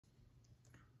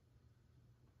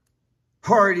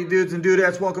Alrighty, dudes and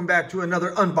dudettes, welcome back to another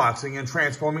unboxing and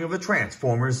transforming of the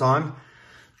Transformers on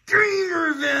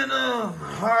Gamer Venom.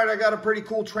 Alright, I got a pretty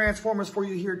cool Transformers for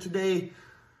you here today.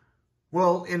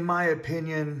 Well, in my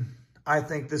opinion, I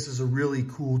think this is a really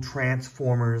cool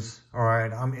Transformers.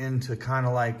 Alright, I'm into kind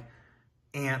of like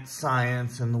ant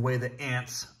science and the way the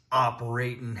ants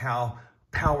operate and how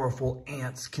powerful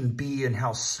ants can be and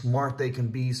how smart they can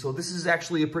be. So this is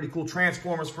actually a pretty cool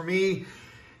Transformers for me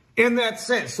in that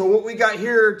sense. So what we got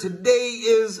here today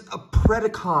is a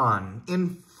Predacon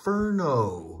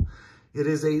Inferno. It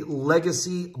is a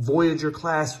Legacy Voyager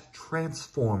class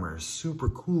Transformer. Super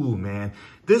cool, man.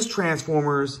 This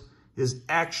Transformers is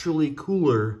actually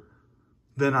cooler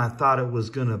than I thought it was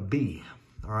gonna be.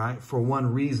 All right, for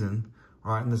one reason.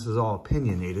 All right, and this is all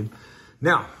opinionated.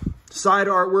 Now, side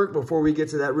artwork, before we get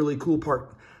to that really cool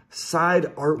part.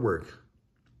 Side artwork.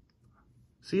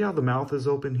 See how the mouth is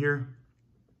open here?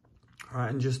 All right,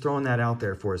 and just throwing that out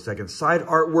there for a second. Side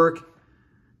artwork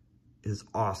is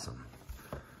awesome.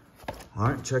 All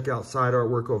right, check out side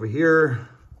artwork over here.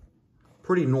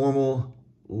 Pretty normal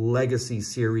Legacy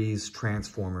series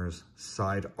Transformers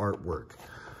side artwork.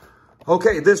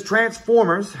 Okay, this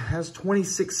Transformers has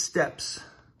 26 steps.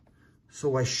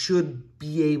 So I should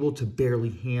be able to barely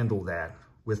handle that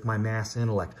with my mass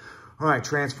intellect. All right,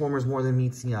 Transformers more than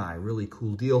meets the eye. Really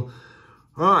cool deal.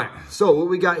 All right, so what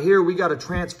we got here, we got a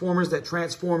Transformers that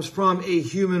transforms from a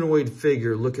humanoid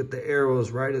figure. Look at the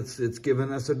arrows, right? It's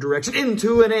giving us a direction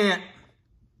into an ant,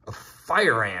 a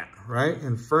fire ant, right?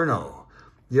 Inferno.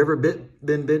 You ever been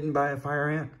bitten by a fire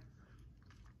ant?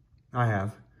 I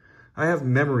have. I have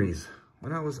memories.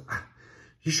 When I was,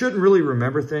 you shouldn't really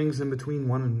remember things in between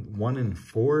one and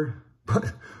 4,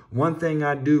 but one thing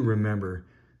I do remember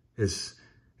is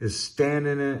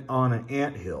standing on an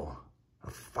anthill. A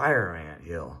fire ant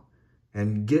hill,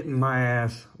 and getting my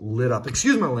ass lit up.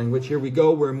 Excuse my language. Here we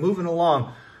go. We're moving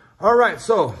along. All right,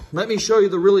 so let me show you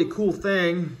the really cool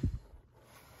thing.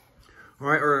 All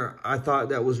right, or I thought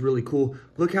that was really cool.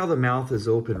 Look how the mouth is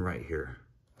open right here.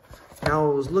 Now,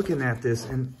 I was looking at this,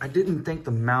 and I didn't think the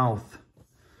mouth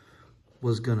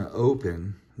was going to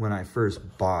open when I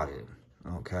first bought it,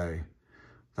 okay?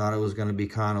 Thought it was going to be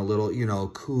kind of a little, you know,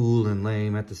 cool and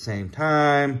lame at the same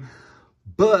time.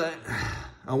 But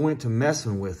I went to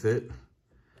messing with it,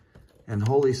 and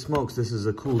holy smokes, this is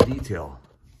a cool detail.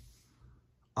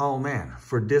 Oh man,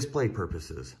 for display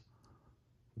purposes.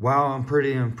 Wow, I'm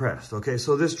pretty impressed. Okay,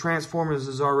 so this Transformers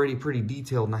is already pretty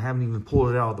detailed, and I haven't even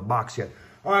pulled it out of the box yet.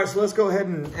 All right, so let's go ahead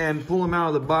and pull him out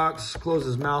of the box, close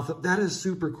his mouth up. That is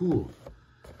super cool.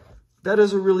 That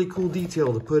is a really cool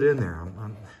detail to put in there.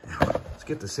 Let's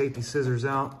get the safety scissors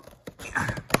out.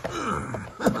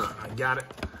 I got it.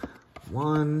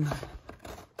 1,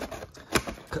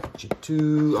 cut you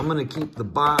 2. I'm gonna keep the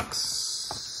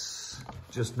box,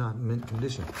 just not in mint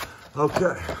condition.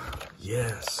 Okay,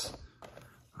 yes.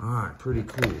 All right, pretty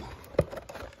cool.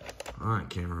 All right,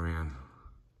 cameraman,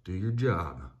 do your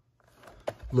job.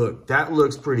 Look, that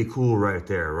looks pretty cool right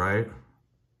there, right?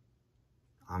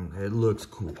 It looks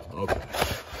cool, okay.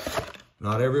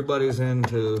 Not everybody's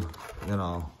into, you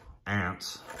know,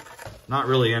 ants. Not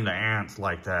really into ants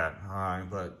like that, all right,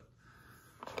 but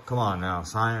come on now,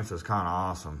 science is kind of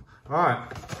awesome. All right.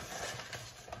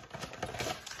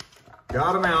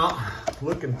 Got them out,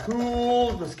 looking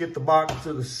cool. Let's get the box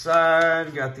to the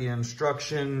side. Got the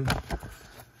instruction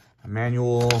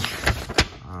manual.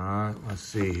 All right, let's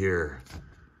see here.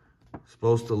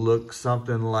 Supposed to look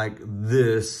something like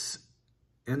this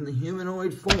in the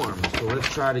humanoid form. So let's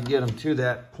try to get them to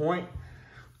that point.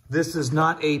 This is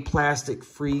not a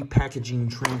plastic-free packaging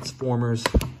Transformers.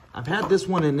 I've had this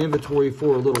one in inventory for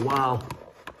a little while.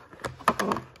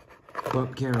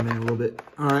 Bump cameraman a little bit.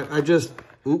 All right, I just,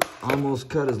 almost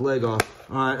cut his leg off.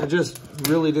 All right, I just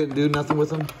really didn't do nothing with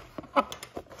him.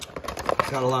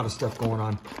 Got a lot of stuff going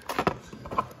on.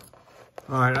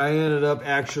 All right, I ended up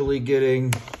actually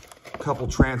getting a couple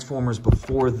Transformers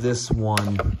before this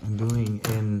one and doing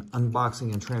an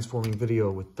unboxing and transforming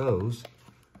video with those.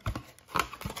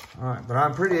 All right, but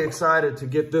I'm pretty excited to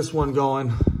get this one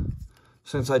going,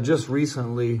 since I just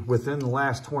recently, within the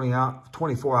last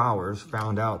 24 hours,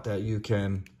 found out that you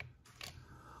can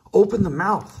open the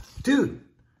mouth. Dude,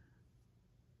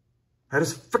 that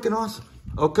is freaking awesome.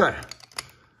 Okay.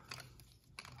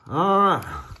 All right.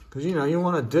 Because, you know, you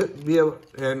want to be able,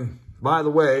 and by the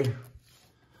way,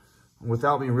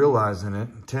 without me realizing it,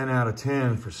 10 out of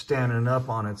 10 for standing up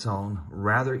on its own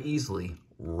rather easily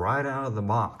right out of the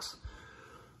box.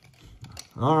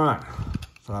 All right.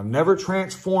 So I've never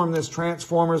transformed this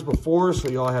Transformers before, so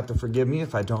y'all have to forgive me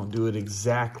if I don't do it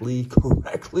exactly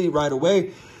correctly right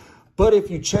away. But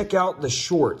if you check out the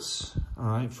shorts, all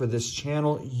right, for this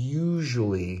channel,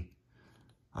 usually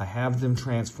I have them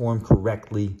transform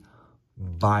correctly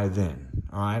by then,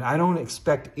 all right? I don't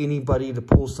expect anybody to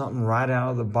pull something right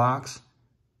out of the box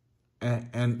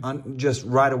and just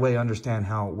right away understand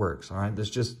how it works, all right? It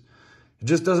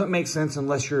just doesn't make sense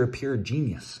unless you're a pure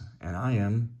genius, and I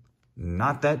am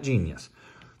not that genius.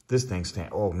 This thing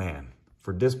oh man,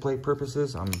 for display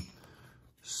purposes, I'm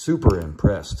super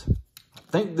impressed. I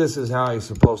think this is how he's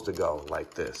supposed to go,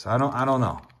 like this. I don't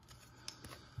know.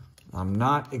 I'm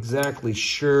not exactly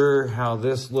sure how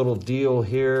this little deal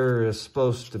here is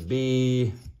supposed to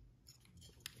be.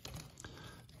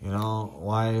 You know,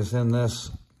 why he's in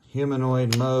this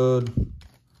humanoid mode.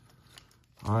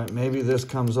 All right, maybe this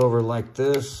comes over like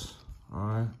this. All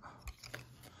right.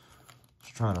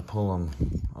 Just trying to pull him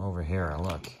over here.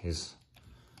 Look,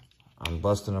 I'm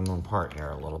busting him apart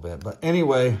here a little bit. But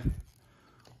anyway,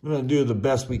 we're going to do the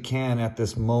best we can at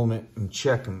this moment and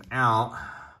check him out.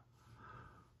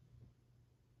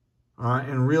 All right,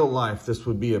 in real life, this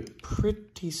would be a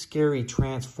pretty scary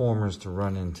Transformers to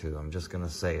run into. I'm just going to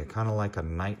say it, kind of like a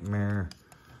nightmare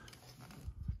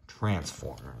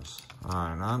Transformers. All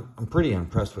right, I'm pretty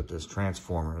impressed with this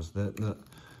Transformers. The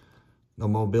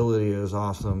mobility is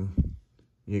awesome.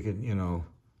 You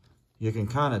can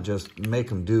kind of just make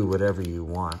them do whatever you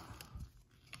want.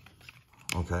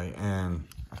 Okay, and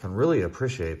I can really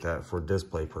appreciate that for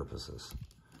display purposes.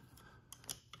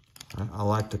 I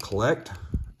like to collect.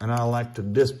 And I like to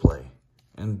display.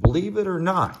 And believe it or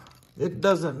not, it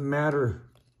doesn't matter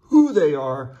who they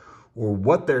are or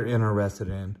what they're interested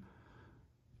in,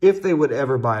 if they would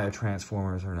ever buy a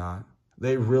Transformers or not.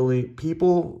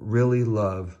 People really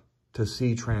love to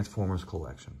see Transformers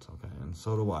collections, okay? And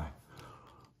so do I.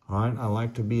 All right, I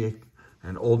like to be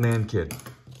an old man kid.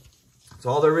 That's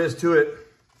all there is to it.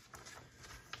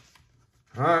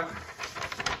 All right.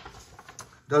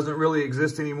 Doesn't really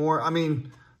exist anymore. I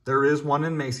mean, there is one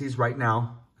in Macy's right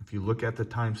now. If you look at the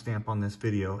timestamp on this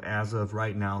video, as of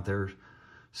right now, there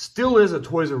still is a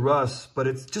Toys R Us, but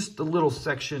it's just a little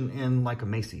section in like a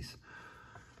Macy's.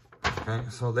 Okay,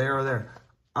 so they are there.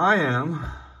 I am,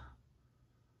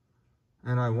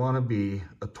 and I want to be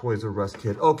a Toys R Us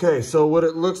kid. Okay, so what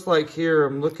it looks like here,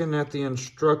 I'm looking at the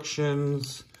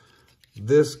instructions.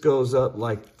 This goes up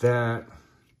like that,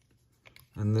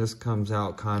 and this comes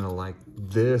out kind of like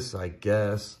this, I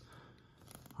guess.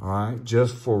 All right,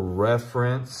 just for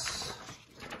reference,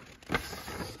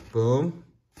 boom,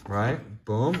 right,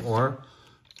 boom, or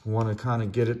want to kind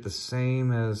of get it the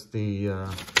same as the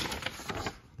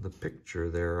picture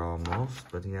there almost,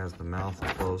 but he has the mouth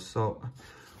closed, so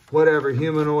whatever,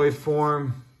 humanoid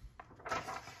form,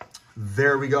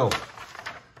 there we go.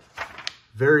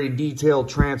 Very detailed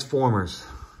Transformers.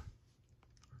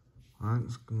 All right,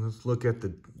 let's look at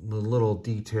the little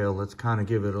detail. Let's kind of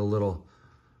give it a little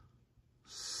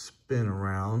spin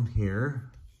around here,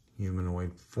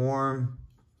 humanoid form,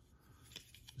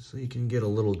 so you can get a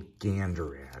little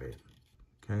gander at it,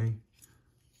 okay?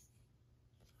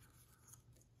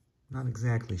 Not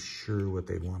exactly sure what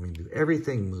they want me to do.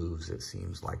 Everything moves, it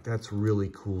seems like. That's a really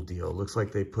cool deal. It looks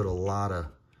like they put a lot of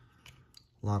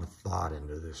thought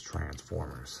into this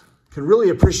Transformers. Can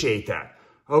really appreciate that.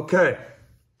 Okay,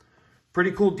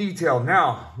 pretty cool detail.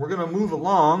 Now, we're gonna move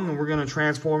along and we're gonna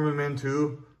transform him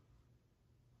into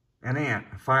an ant,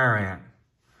 a fire ant.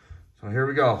 So here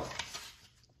we go.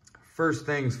 First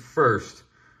things first.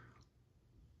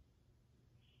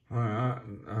 I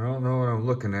don't know what I'm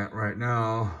looking at right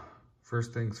now.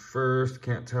 First things first,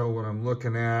 can't tell what I'm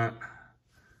looking at.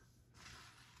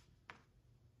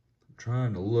 I'm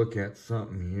trying to look at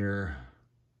something here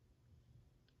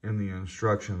in the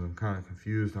instructions. I'm kind of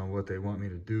confused on what they want me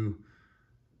to do.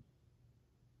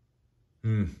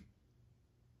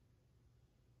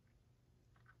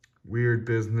 Weird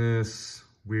business,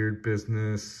 weird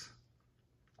business.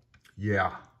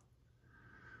 Yeah.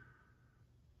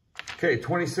 Okay,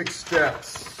 26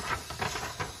 steps.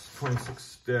 26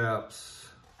 steps.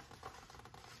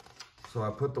 So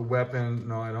I put the weapon.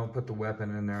 No, I don't put the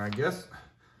weapon in there. I guess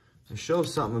it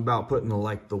shows something about putting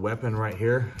the weapon right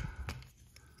here,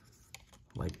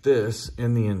 like this,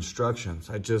 in the instructions.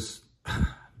 I just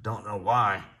don't know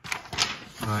why.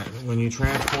 All right, when you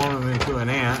transform them into an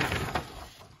ant,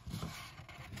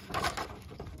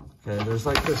 okay, there's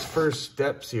like this first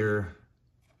steps here.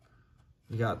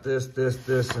 You got this,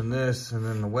 and this, and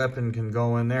then the weapon can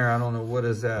go in there. I don't know, what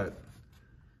is that?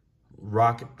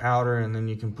 Rocket powder, and then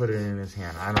you can put it in his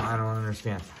hand. I don't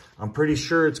understand. I'm pretty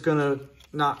sure it's gonna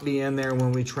not be in there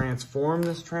when we transform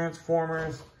this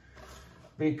Transformers,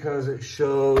 because it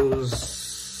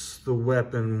shows the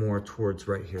weapon more towards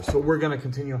right here. So we're gonna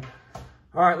continue.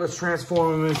 All right, let's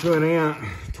transform him into an ant.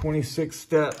 26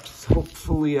 steps.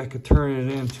 Hopefully I could turn it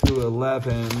into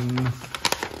 11.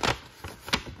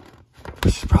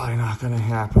 Which is probably not gonna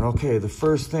happen. Okay, the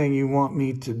first thing you want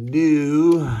me to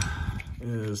do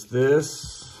is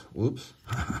this. Whoops.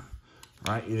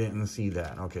 Right, you didn't see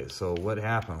that. Okay, so what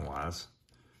happened was,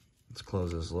 let's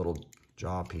close this little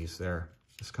jaw piece there.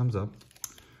 This comes up.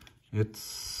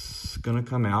 It's gonna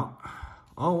come out.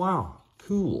 Oh, wow.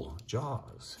 Cool.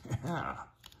 Jaws. Yeah.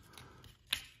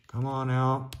 Come on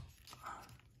out.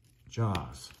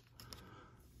 Jaws.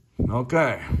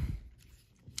 Okay.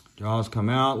 Jaws come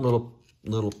out.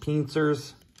 Little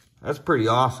pincers. That's pretty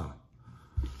awesome.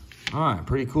 All right.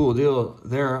 Pretty cool deal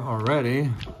there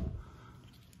already.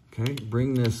 Okay.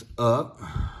 Bring this up.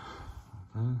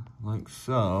 Like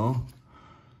so.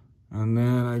 And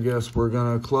then I guess we're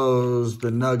going to close the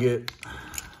nugget.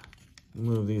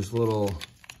 Move these little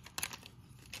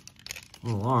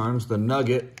arms, the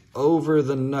nugget over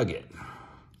the nugget.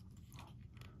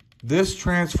 This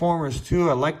Transformers 2,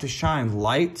 I like to shine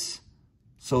lights.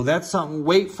 So that's something,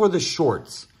 wait for the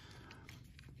shorts.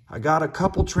 I got a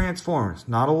couple Transformers,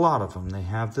 not a lot of them. They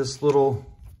have this little,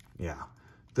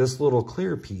 this little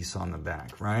clear piece on the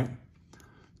back, right?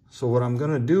 So what I'm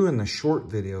gonna do in the short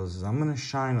videos is I'm gonna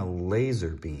shine a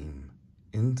laser beam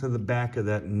into the back of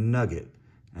that nugget,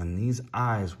 and these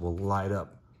eyes will light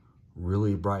up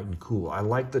really bright and cool. I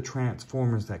like the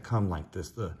Transformers that come like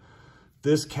this.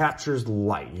 This captures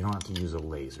light. You don't have to use a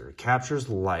laser. It captures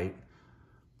light,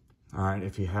 all right,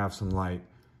 if you have some light,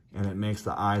 and it makes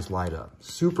the eyes light up.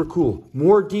 Super cool.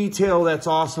 More detail that's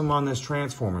awesome on this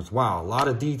Transformers. Wow, a lot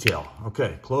of detail.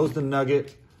 Okay, close the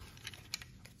nugget.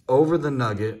 Over the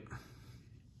nugget.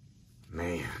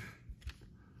 Man,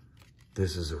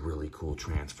 this is a really cool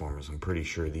Transformers. I'm pretty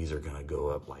sure these are gonna go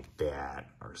up like that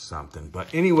or something.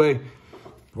 But anyway,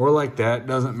 or like that,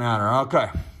 doesn't matter. Okay,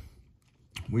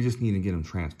 we just need to get them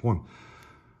transformed.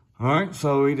 All right,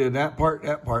 so we did that part,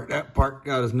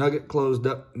 got his nugget closed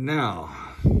up. Now,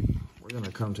 we're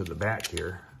gonna come to the back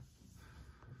here.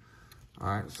 All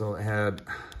right, so it had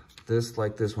this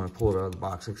like this when I pulled it out of the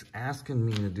box. It's asking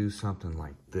me to do something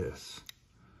like this.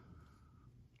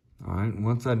 All right,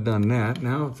 once I've done that,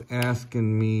 now it's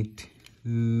asking me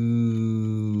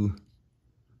to,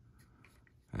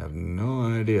 I have no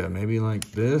idea, maybe like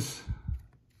this,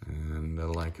 and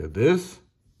like this.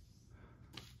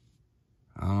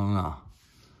 I don't know.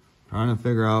 Trying to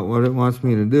figure out what it wants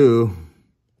me to do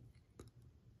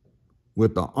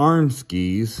with the arm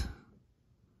skis.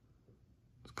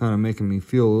 It's kind of making me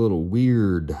feel a little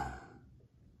weird.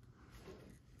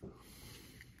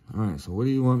 All right, so what do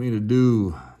you want me to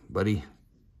do, buddy?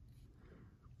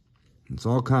 It's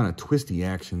all kind of twisty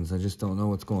actions. I just don't know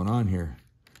what's going on here.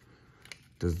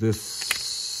 Does this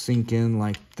sink in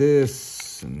like this?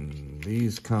 And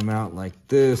these come out like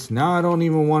this. Now I don't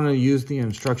even want to use the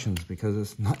instructions because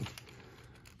it's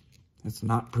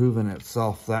not proven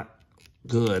itself that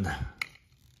good.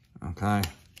 Okay,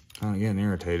 kind of getting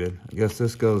irritated. I guess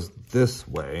this goes this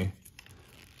way.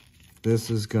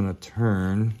 This is gonna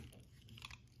turn.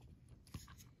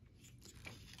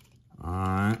 All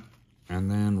right,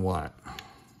 and then what?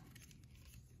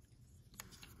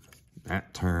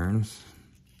 That turns.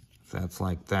 That's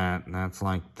like that, and that's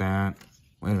like that.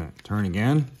 Wait a minute, turn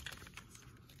again.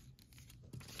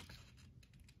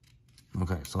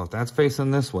 Okay, so if that's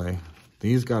facing this way,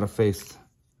 these gotta face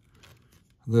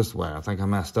this way. I think I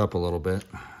messed up a little bit.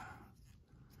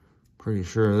 Pretty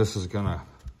sure this is gonna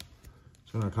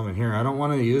come in here. I don't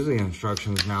want to use the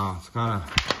instructions now. It's kind of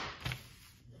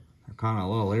a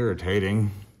little irritating.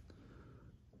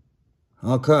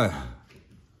 Okay.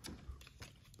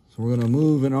 So we're gonna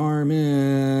move an arm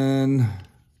in.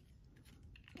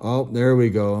 Oh, there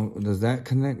we go. Does that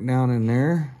connect down in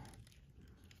there?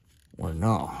 Or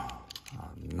no?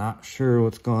 I'm not sure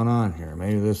what's going on here.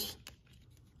 Maybe this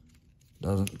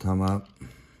doesn't come up.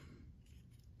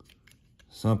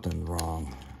 Something's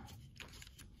wrong.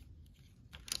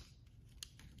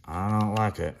 I don't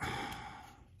like it.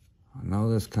 I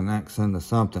know this connects into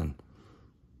something.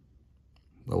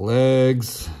 The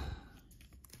legs.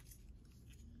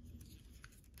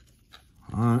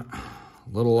 All right, a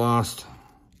little lost.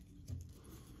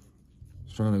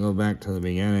 Just trying to go back to the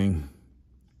beginning.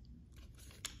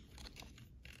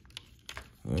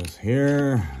 This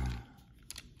here.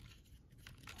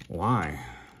 Why?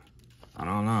 I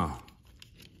don't know.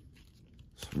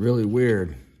 It's really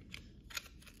weird.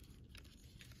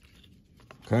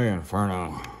 Okay,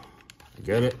 Inferno. I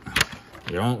get it.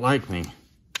 You don't like me.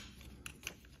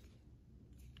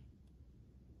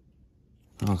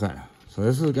 Okay, so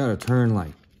this has got to turn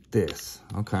like this.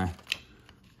 Okay.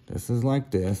 This is like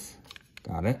this.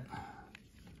 Got it.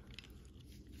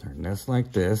 Turn this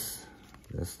like this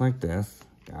like this.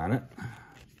 Got it.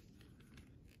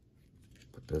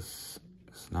 But this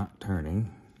is not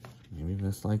turning. Maybe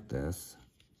this like this.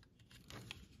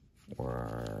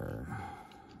 Or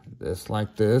this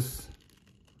like this.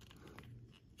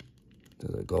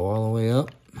 Does it go all the way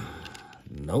up?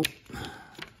 Nope.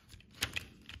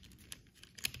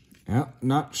 Yep,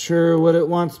 not sure what it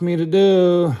wants me to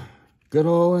do. Good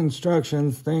old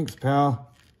instructions. Thanks, pal.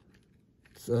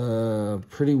 It's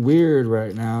pretty weird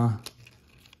right now.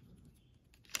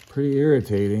 Pretty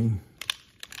irritating,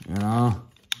 you know.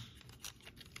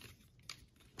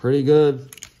 Pretty good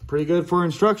for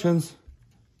instructions.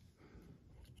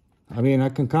 I mean, I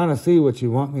can kind of see what you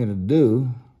want me to do,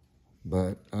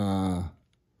 but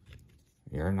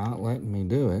you're not letting me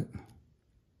do it.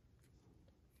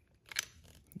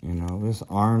 You know, this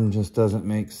arm just doesn't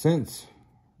make sense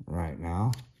right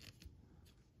now.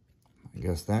 I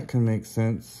guess that can make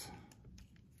sense.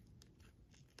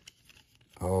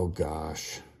 Oh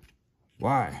gosh.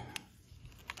 Why?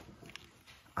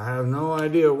 I have no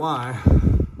idea why.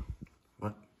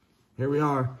 But here we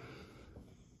are.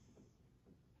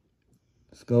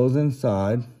 This goes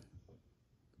inside.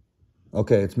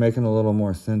 Okay, it's making a little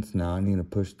more sense now. I need to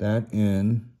push that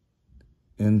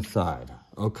inside.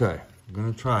 Okay. I'm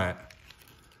gonna try it.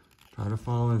 Try to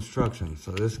follow instructions.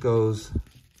 So this goes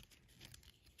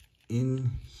in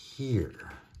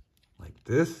here, like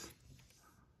this.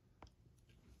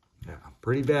 Yeah,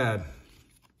 pretty bad.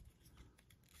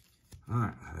 All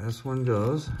right, this one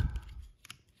goes.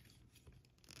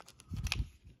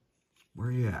 Where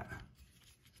are you at?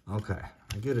 Okay,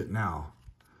 I get it now.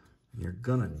 You're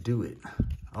gonna do it.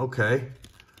 Okay,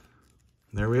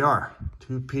 there we are.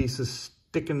 Two pieces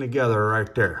sticking together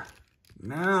right there.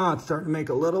 Now it's starting to make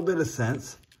a little bit of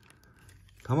sense.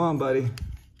 Come on, buddy.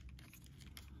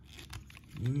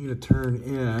 You need to turn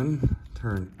in,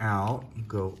 turn out,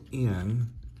 go in,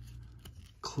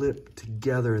 clip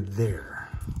together there.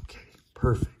 Okay,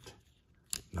 perfect.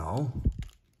 No.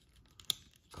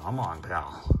 Come on,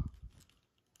 pal.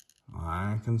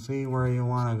 I can see where you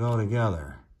want to go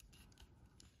together,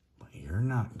 but you're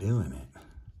not doing it.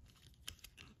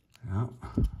 Yep.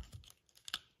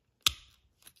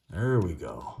 There we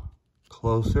go.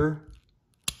 Closer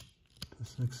to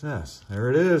success. There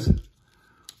it is.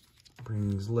 Bring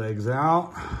these legs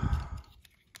out.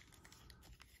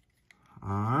 All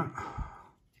right.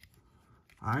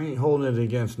 I ain't holding it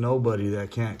against nobody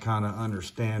that can't kind of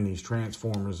understand these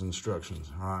Transformers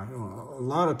instructions. All right. A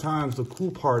lot of times the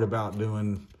cool part about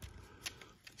doing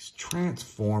these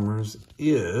Transformers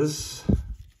is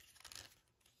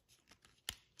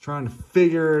trying to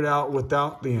figure it out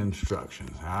without the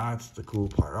instructions. That's the cool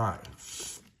part. All right.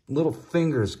 Little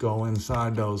fingers go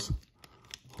inside those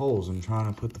holes. I'm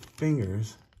trying to put the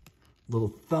fingers, little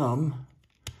thumb,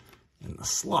 in the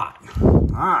slot. All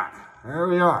right. There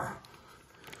we are.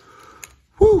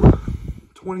 Whew.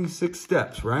 26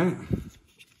 steps, right?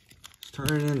 Let's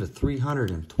turn it into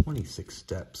 326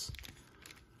 steps.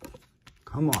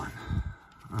 Come on.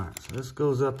 All right. So this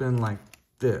goes up in like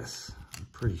this. I'm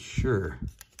pretty sure.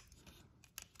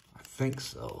 I think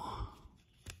so.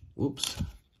 Whoops.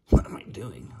 What am I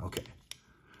doing? Okay.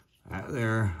 Right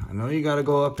there. I know you got to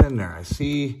go up in there. I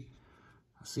see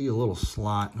a little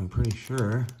slot. I'm pretty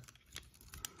sure.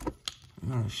 I'm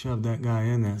going to shove that guy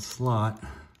in that slot.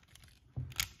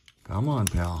 Come on,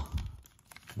 pal.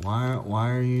 Why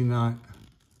are you not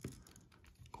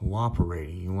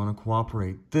cooperating? You want to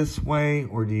cooperate this way,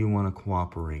 or do you want to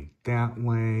cooperate that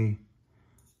way?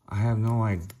 I have no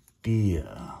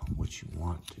idea what you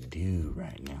want to do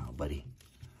right now, buddy.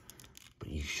 But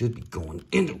you should be going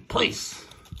into place.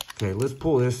 Okay, let's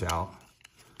pull this out.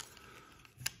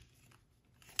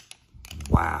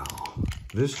 Wow.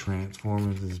 This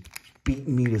Transformer is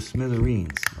beating me to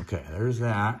smithereens. Okay, there's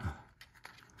that.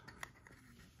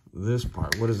 This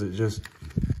part, what does it just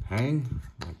hang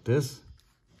like this?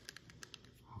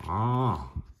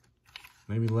 Ah,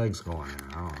 maybe legs go in there.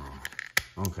 I don't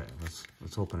know. Okay,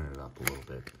 let's open it up a little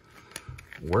bit.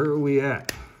 Where are we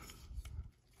at?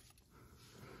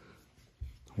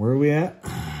 Where are we at?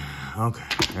 Okay,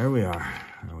 there we are.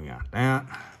 There we got that.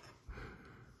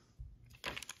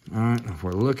 All right, if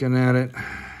we're looking at it,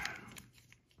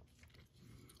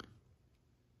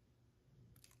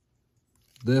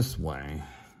 this way.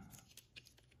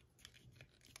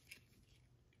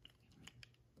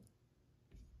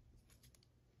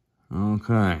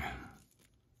 Okay.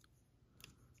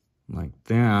 Like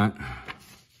that.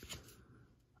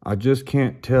 I just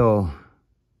can't tell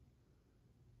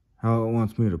how it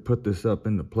wants me to put this up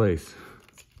into place.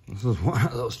 This is one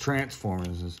of those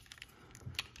Transformers.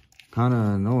 kind of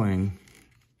annoying.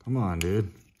 Come on,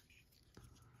 dude.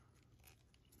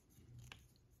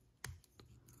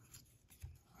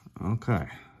 Okay,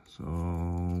 so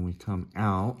we come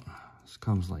out. This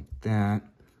comes like that.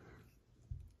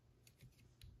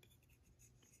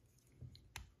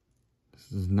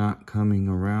 This is not coming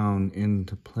around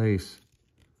into place.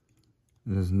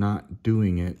 It is not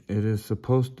doing it. It is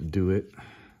supposed to do it.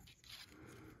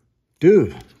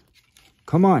 Dude,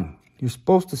 come on. You're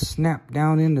supposed to snap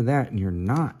down into that and you're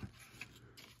not.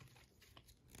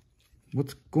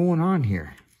 What's going on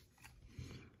here?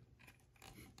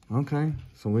 Okay,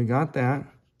 so we got that.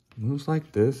 Moves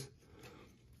like this.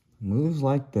 Moves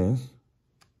like this.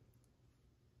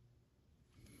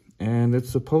 And it's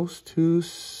supposed to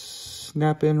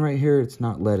snap in right here. It's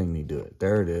not letting me do it.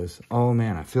 There it is. Oh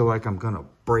man, I feel like I'm gonna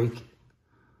break it.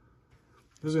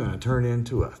 This is gonna turn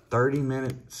into a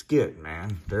 30-minute skit,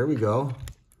 man. There we go.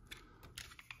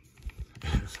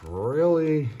 It's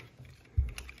really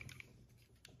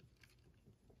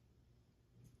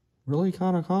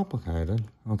kind of complicated.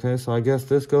 Okay, so I guess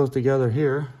this goes together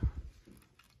here.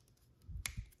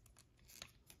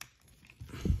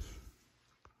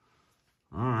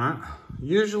 All right.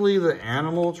 Usually the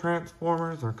animal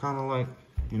transformers are kind of like,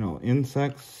 you know,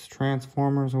 insects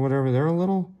transformers or whatever. They are a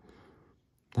little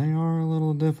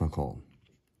difficult.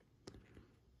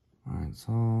 All right,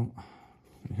 so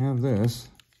we have this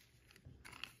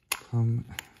come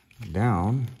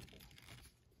down.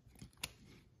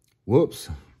 Whoops.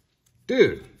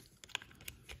 Dude.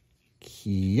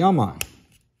 Come on.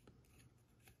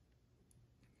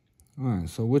 All right,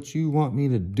 so what you want me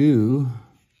to do...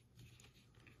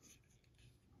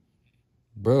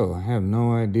 Bro, I have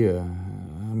no idea.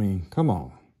 I mean, come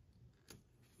on.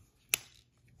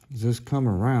 Does this come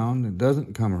around? It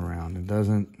doesn't come around. It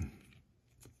doesn't...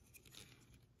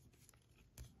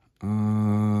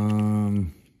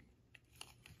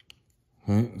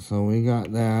 Okay, so we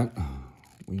got that.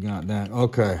 We got that.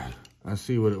 Okay, I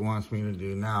see what it wants me to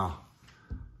do now.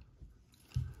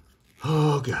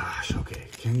 Oh, gosh. Okay,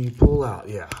 can you pull out?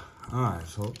 Yeah. All right,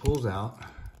 so it pulls out.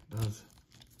 Does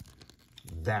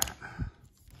that.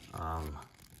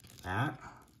 That,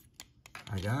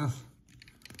 I guess.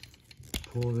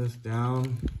 Pull this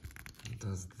down. It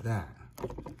does that.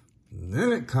 And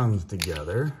then it comes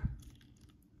together.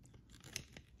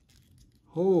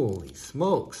 Holy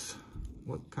smokes.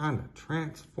 What kind of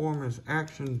Transformers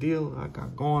action deal I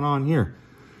got going on here?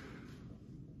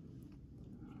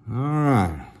 All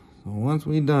right. So once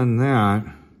we done that,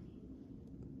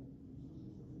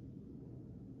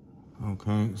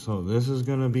 okay, so this is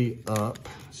gonna be up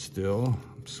still.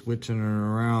 I'm switching it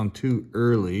around too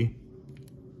early.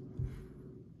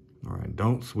 All right,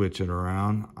 don't switch it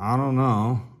around. I don't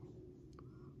know.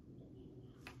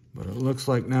 But it looks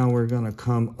like now we're gonna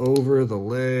come over the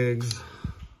legs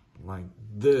like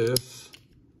this,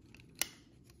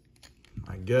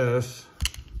 I guess.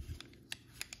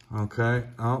 Okay,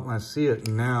 oh, I see it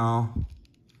now.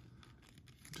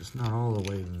 Just not all the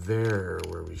way there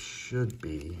where we should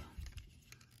be.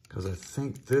 Because I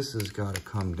think this has got to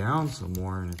come down some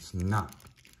more, and it's not.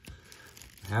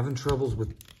 I'm having troubles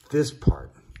with this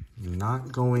part.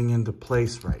 Not going into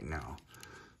place right now.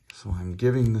 So I'm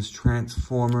giving this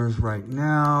Transformers right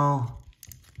now.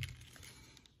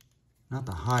 Not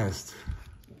the highest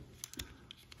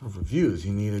of reviews.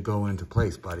 You need to go into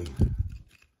place, buddy.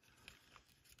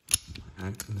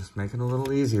 I'm just making it a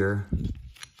little easier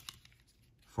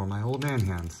for my old man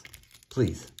hands.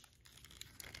 Please.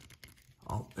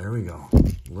 Oh, there we go.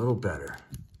 A little better.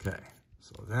 Okay,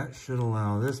 so that should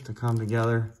allow this to come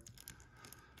together.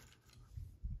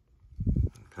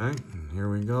 Okay, and here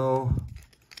we go.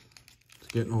 It's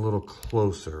getting a little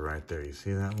closer right there. You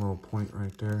see that little point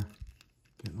right there?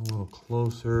 Getting a little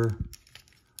closer.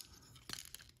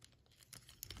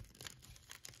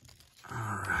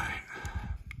 All right.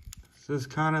 This is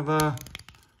kind of a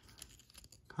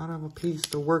piece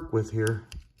to work with here.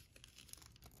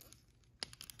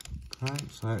 Okay,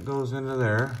 so that goes into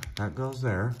there. That goes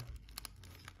there.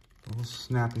 Little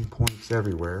snapping points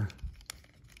everywhere.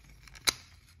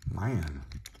 Man.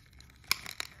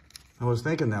 I was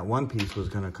thinking that one piece was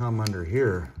going to come under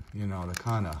here, you know, to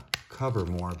kind of cover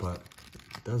more, but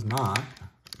it does not.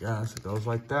 Yes, it goes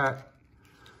like that.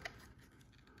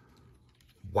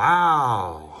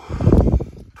 Wow.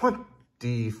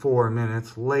 24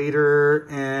 minutes later,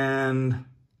 and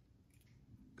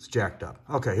it's jacked up.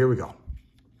 Okay, here we go.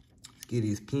 Let's get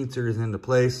these pincers into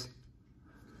place.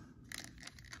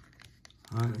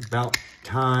 All right, about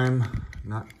time.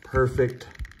 Not perfect.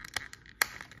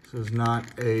 This is not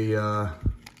a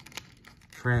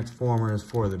Transformers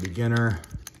for the beginner.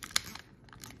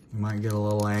 You might get a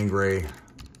little angry,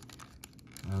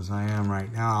 as I am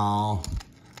right now,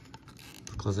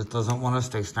 because it doesn't want to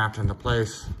stay snapped into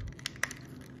place.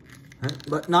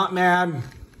 But not mad.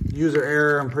 User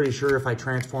error. I'm pretty sure if I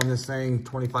transform this thing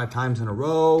 25 times in a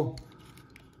row,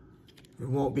 it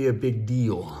won't be a big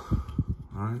deal.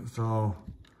 All right, so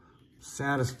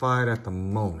satisfied at the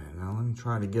moment. Now let me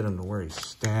try to get him to where he's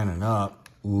standing up.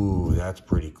 Ooh, that's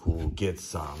pretty cool. Get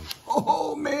some.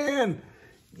 Oh man,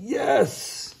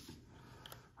 yes.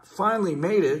 Finally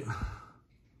made it.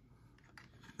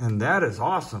 And that is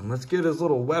awesome. Let's get his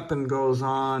little weapon goes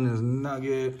on, his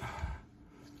nugget.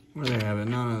 Where they have it?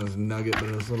 Not his nugget, but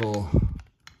his little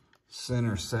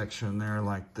center section there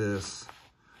like this.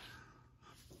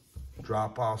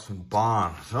 Drop off some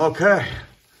bombs. Okay.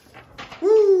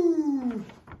 Woo!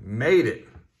 Made it.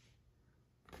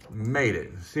 Made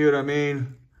it. See what I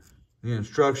mean? The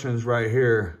instructions right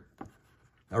here.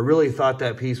 I really thought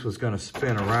that piece was going to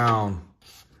spin around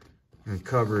and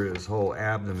cover his whole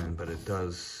abdomen, but it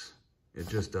does. It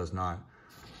just does not.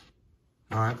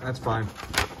 All right, that's fine.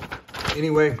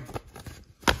 Anyway,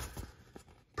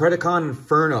 Predacon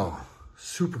Inferno.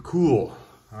 Super cool.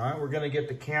 All right, we're going to get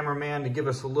the cameraman to give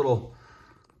us a little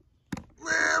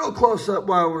close up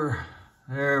while we're...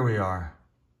 There we are.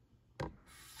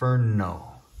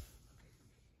 Inferno.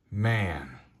 Man,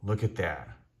 look at that.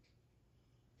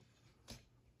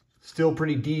 Still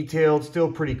pretty detailed,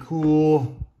 still pretty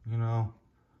cool. You know,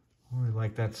 I really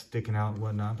like that sticking out and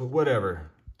whatnot, but whatever.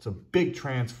 It's a big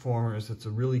Transformers. It's a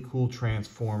really cool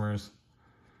Transformers.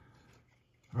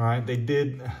 All right,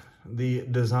 the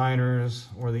designers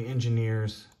or the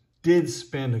engineers did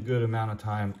spend a good amount of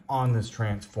time on this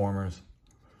Transformers.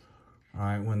 All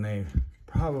right, when they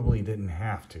probably didn't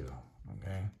have to,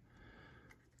 okay?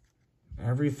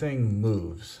 Everything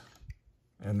moves,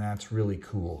 and that's really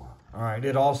cool. All right,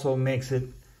 it also makes it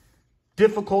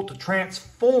difficult to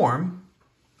transform.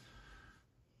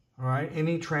 All right,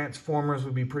 any Transformers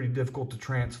would be pretty difficult to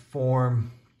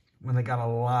transform when they got a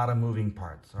lot of moving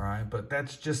parts, all right? But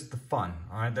that's just the fun,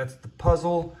 all right? That's the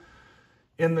puzzle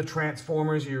in the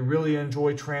Transformers. You really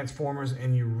enjoy Transformers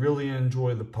and you really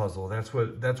enjoy the puzzle. That's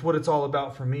what it's all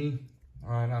about for me, all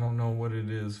right? I don't know what it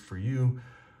is for you,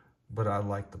 but I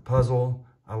like the puzzle,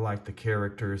 I like the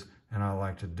characters, and I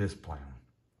like to display them.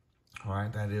 All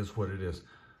right, that is what it is.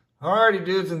 All righty,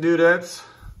 dudes and dudettes.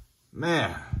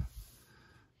 Man,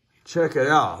 check it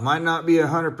out. Might not be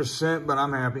 100%, but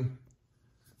I'm happy.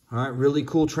 All right, really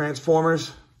cool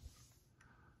Transformers.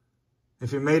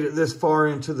 If you made it this far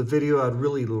into the video, I'd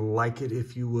really like it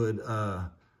if you would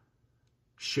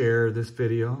share this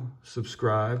video,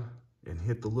 subscribe, and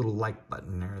hit the little like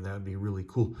button there. That would be really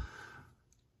cool.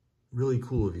 Really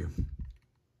cool of you.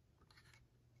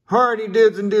 Alrighty,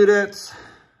 dudes and dudettes.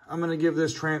 I'm going to give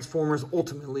this Transformers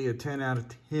ultimately a 10 out of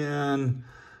 10.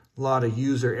 A lot of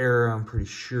user error, I'm pretty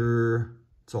sure.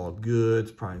 It's all good.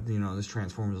 It's probably, you know, this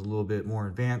Transformer is a little bit more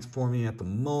advanced for me at the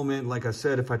moment. Like I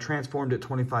said, if I transformed it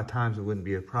 25 times, it wouldn't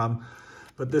be a problem.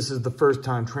 But this is the first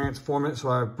time transforming it, so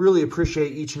I really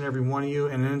appreciate each and every one of you.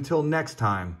 And until next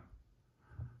time,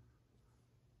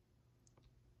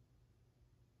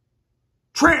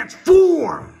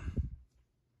 transform!